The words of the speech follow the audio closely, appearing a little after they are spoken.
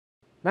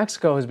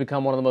Mexico has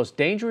become one of the most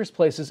dangerous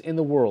places in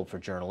the world for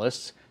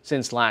journalists.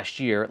 Since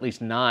last year, at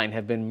least 9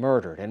 have been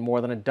murdered and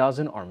more than a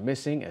dozen are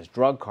missing as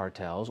drug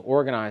cartels,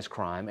 organized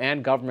crime,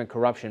 and government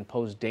corruption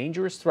pose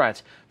dangerous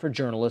threats for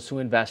journalists who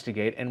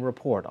investigate and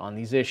report on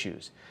these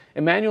issues.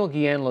 Emmanuel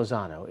Guillén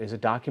Lozano is a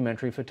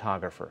documentary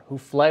photographer who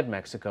fled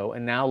Mexico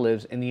and now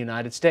lives in the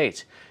United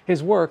States.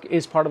 His work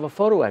is part of a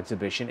photo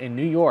exhibition in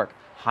New York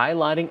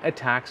highlighting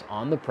attacks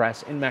on the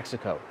press in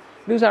Mexico.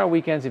 NewsHour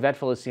Weekend's Ivette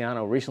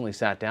Feliciano recently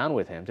sat down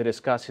with him to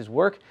discuss his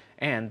work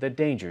and the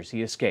dangers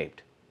he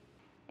escaped.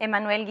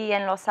 Emmanuel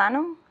Guillén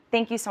Lozano,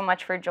 thank you so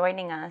much for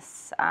joining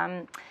us.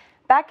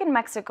 Back in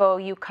Mexico,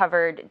 you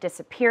covered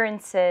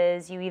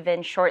disappearances. You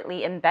even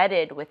shortly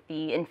embedded with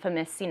the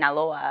infamous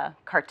Sinaloa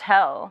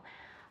cartel.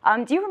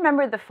 Do you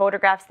remember the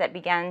photographs that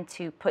began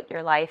to put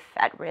your life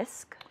at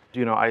risk?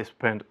 You know, I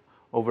spent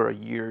over a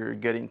year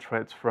getting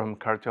threats from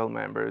cartel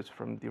members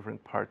from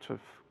different parts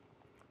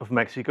of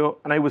Mexico,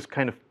 and I was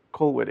kind of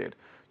cool with it,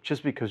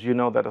 just because you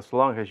know that as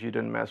long as you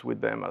don't mess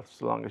with them,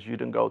 as long as you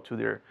don't go to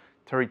their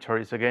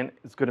territories again,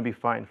 it's going to be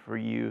fine for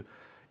you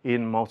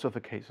in most of the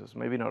cases.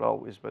 Maybe not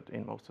always, but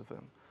in most of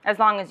them. As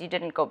long as you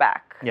didn't go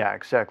back. Yeah,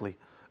 exactly.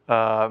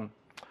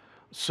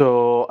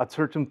 So at a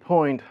certain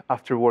point,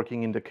 after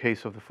working in the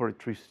case of the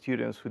 43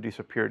 students who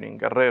disappeared in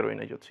Guerrero in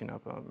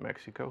Ayotzinapa,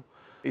 Mexico,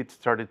 it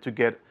started to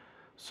get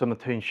some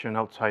attention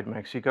outside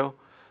Mexico.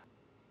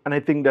 And I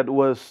think that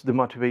was the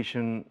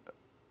motivation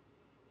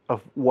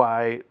of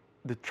why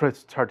the threats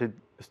started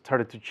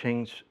to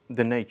change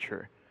the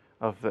nature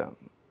of them.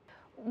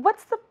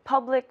 What's the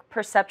public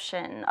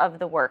perception of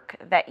the work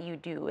that you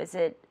do? Is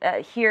it,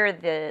 here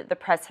the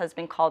press has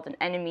been called an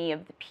enemy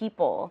of the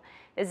people.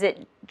 Is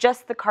it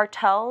just the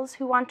cartels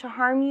who want to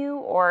harm you,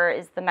 or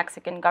is the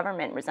Mexican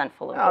government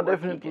resentful of the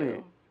work definitely. you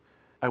do?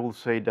 I will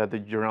say that the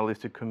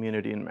journalistic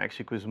community in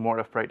Mexico is more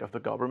afraid of the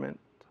government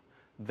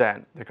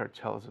than the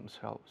cartels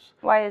themselves.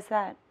 Why is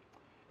that?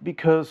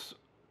 Because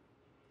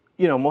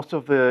you know, in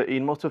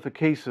most of the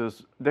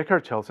cases, the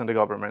cartels and the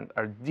government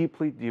are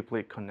deeply,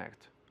 deeply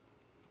connected.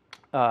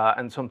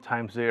 And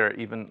sometimes they are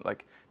even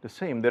like the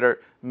same. There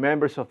are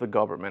members of the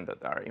government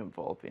that are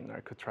involved in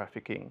narco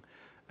trafficking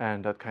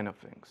and that kind of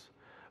things.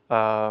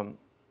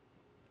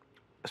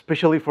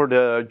 Especially for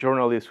the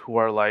journalists who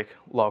are like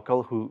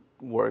local, who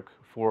work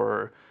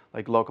for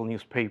like local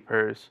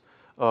newspapers,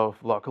 of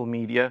local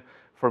media.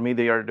 For me,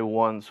 they are the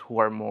ones who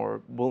are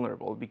more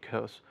vulnerable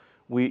because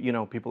we, you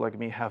know, people like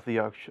me have the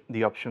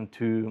option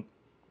to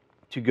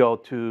go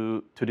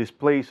to these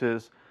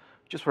places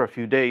just for a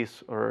few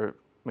days or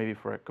maybe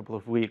for a couple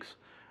of weeks,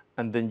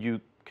 and then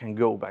you can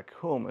go back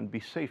home and be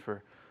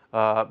safer.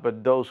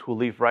 But those who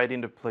live right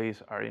in the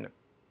place are in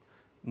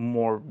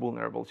more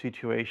vulnerable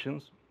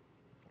situations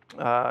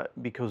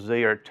because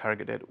they are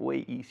targeted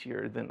way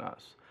easier than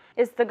us.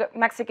 Is the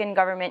Mexican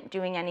government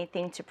doing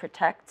anything to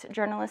protect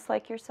journalists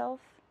like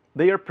yourself?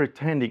 They are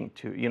pretending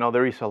to. You know,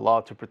 there is a law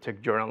to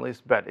protect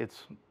journalists, but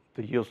it's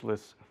the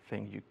useless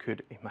thing you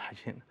could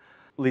imagine.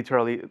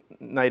 Literally,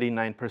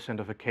 99%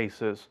 of the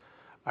cases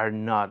are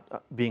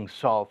not being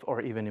solved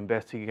or even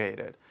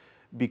investigated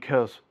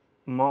because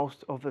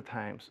most of the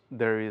times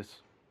there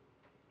is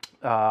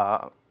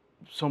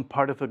some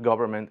part of the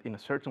government in a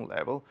certain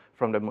level,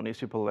 from the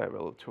municipal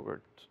level to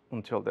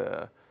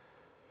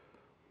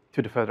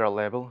the federal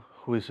level,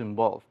 who is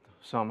involved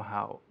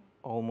somehow,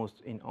 almost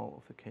in all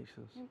of the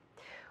cases.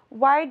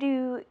 Why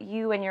do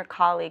you and your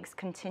colleagues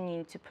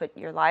continue to put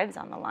your lives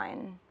on the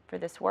line for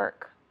this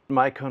work?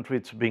 My country,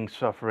 it's been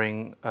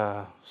suffering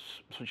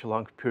such a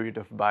long period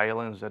of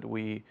violence that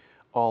we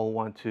all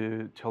want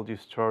to tell this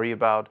story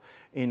about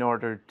in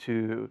order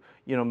to,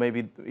 you know,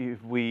 maybe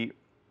if we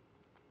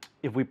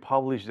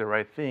publish the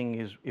right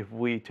thing, if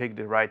we take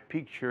the right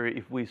picture,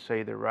 if we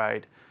say the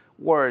right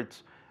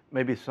words,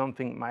 maybe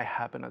something might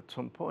happen at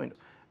some point.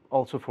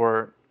 Also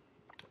for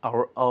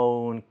our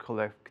own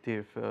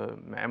collective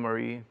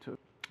memory.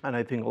 And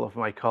I think all of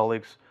my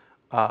colleagues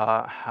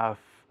have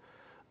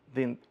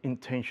the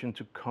intention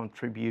to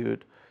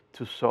contribute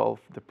to solve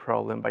the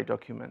problem by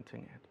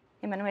documenting it.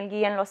 Emmanuel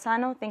Guillén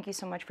Lozano, thank you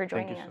so much for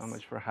joining us. Thank you so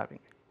much for having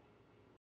me.